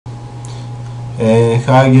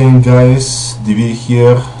Hi again guys, DV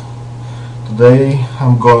here. Today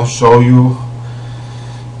I'm gonna show you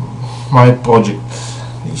my project.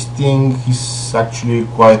 This thing is actually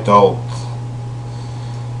quite old.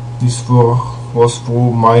 This was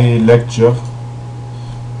for my lecture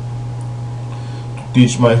to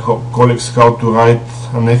teach my colleagues how to write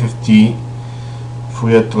an FFT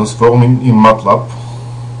Fourier transform in MATLAB.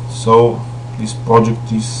 So this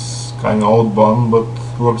project is kinda old one, but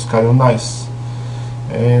works kinda nice,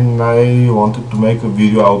 and I wanted to make a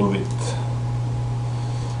video out of it.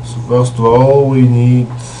 So first of all, we need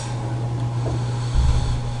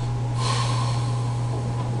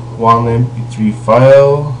one MP3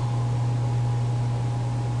 file.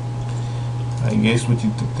 I guess with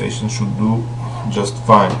interpretation should do just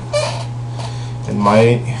fine, and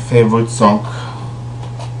my favorite song.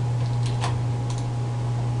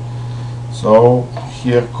 So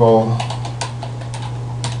here call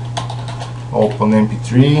open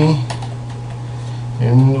MP3,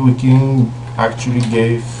 and we can actually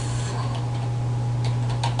give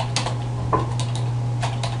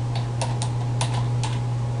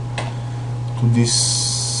to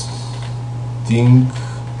this thing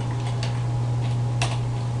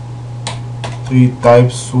 3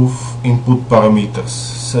 types of input parameters,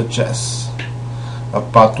 such as a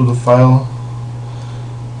path to the file,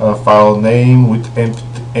 a file name with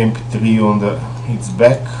MP3 on its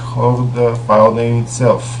back, or the file name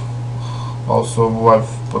itself. Also I've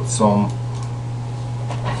put some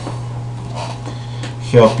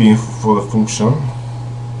help info for the function.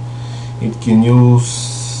 It can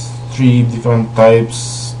use 3 different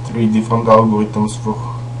types, 3 different algorithms for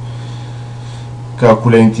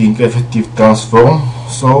calculating effective transform.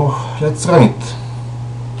 So let's run it.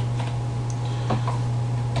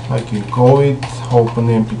 I can call it open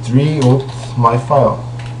MP3 with my file,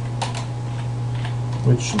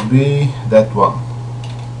 which should be that one.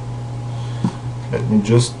 Let me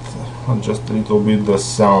just adjust a little bit the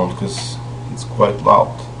sound because it's quite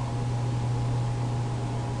loud.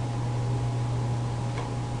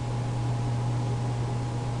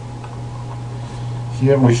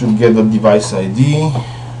 Here we should get the device ID.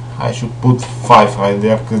 I should put 5 right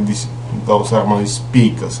there because those are my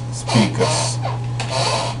speakers.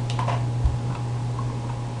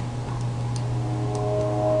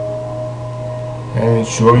 And it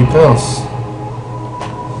sure returns.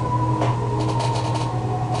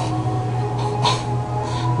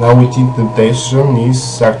 Now with indentation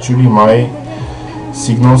is actually my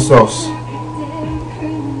signal source.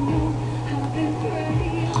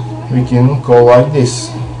 We can call like this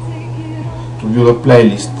to view the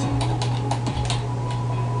playlist.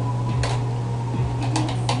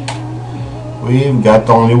 We've got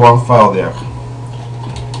only one file there.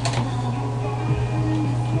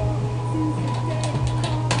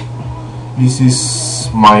 This is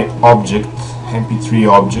my object, MP3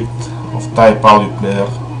 object of type audio player,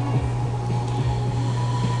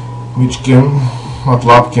 which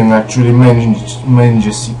MATLAB can actually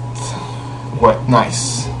manages it quite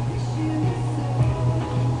nice.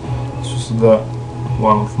 This is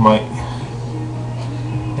one of my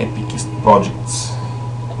epicest projects.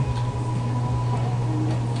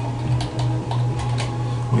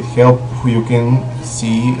 With help you can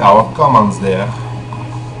see our commands there.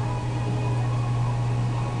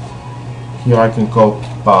 Here I can call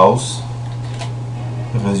pause,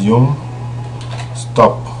 resume,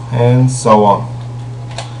 stop, and so on.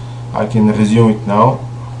 I can resume it now,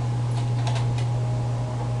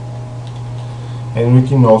 and we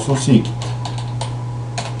can also seek it.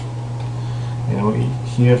 And we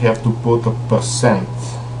here have to put a percent,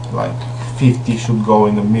 like 50 should go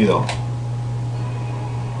in the middle.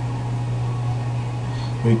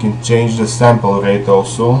 We can change the sample rate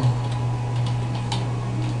also.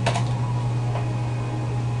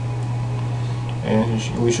 And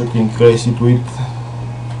we should increase it with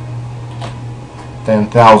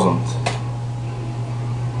 10,000.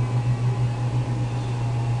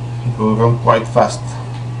 It will run quite fast.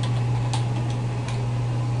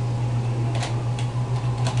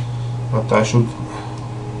 But I should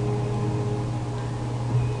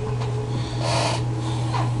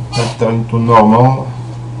return to normal,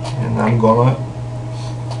 and I'm gonna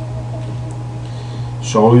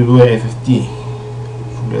show you the FFT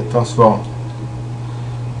Fourier transform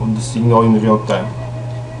of the signal in real time.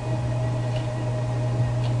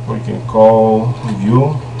 We can call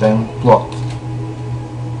view, then plot.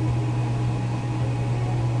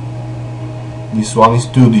 This one is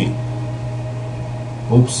 2D.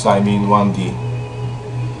 Oops, I mean 1D.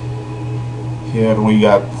 Here we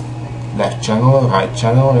got left channel, right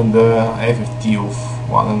channel, and the FFT of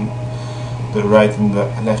one and the right and the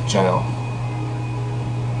left channel.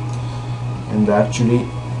 And actually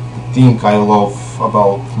the thing I love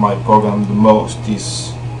about my program the most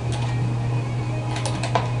is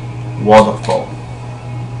waterfall.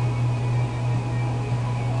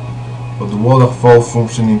 But the waterfall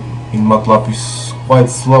function in MATLAB is quite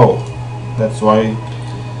slow. That's why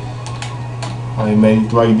I made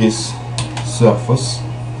it like this surface.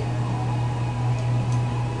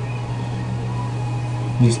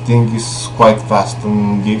 This thing is quite fast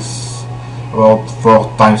and gives about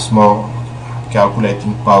 4 times more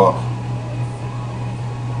calculating power.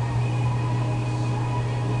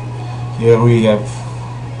 Here we have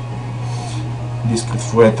discrete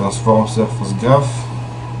Fourier transform surface graph.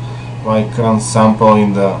 My current sample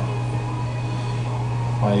in the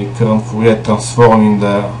current Fourier transform in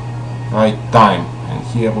the right time, and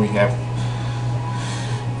here we have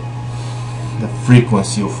the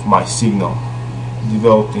frequency of my signal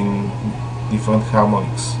developed in different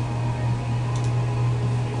harmonics.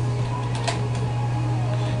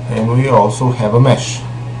 And we also have a mesh.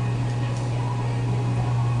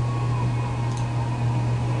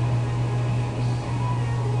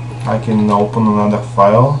 I can open another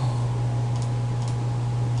file.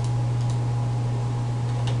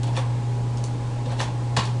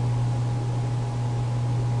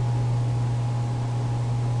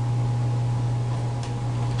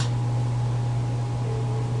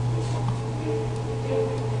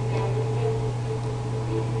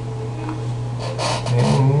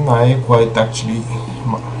 And I quite actually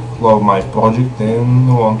love my project and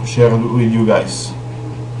want to share it with you guys.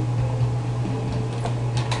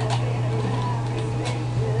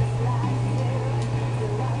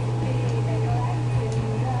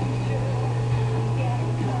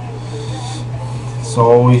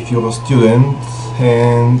 So if you're a student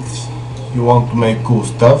and you want to make cool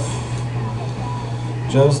stuff,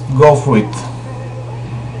 just go for it.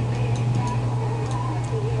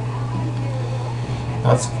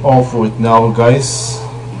 That's all for it now, guys.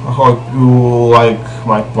 I hope you like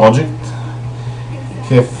my project.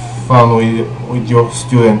 Have fun with your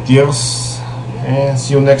student years, and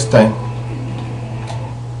see you next time.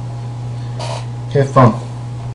 Have fun.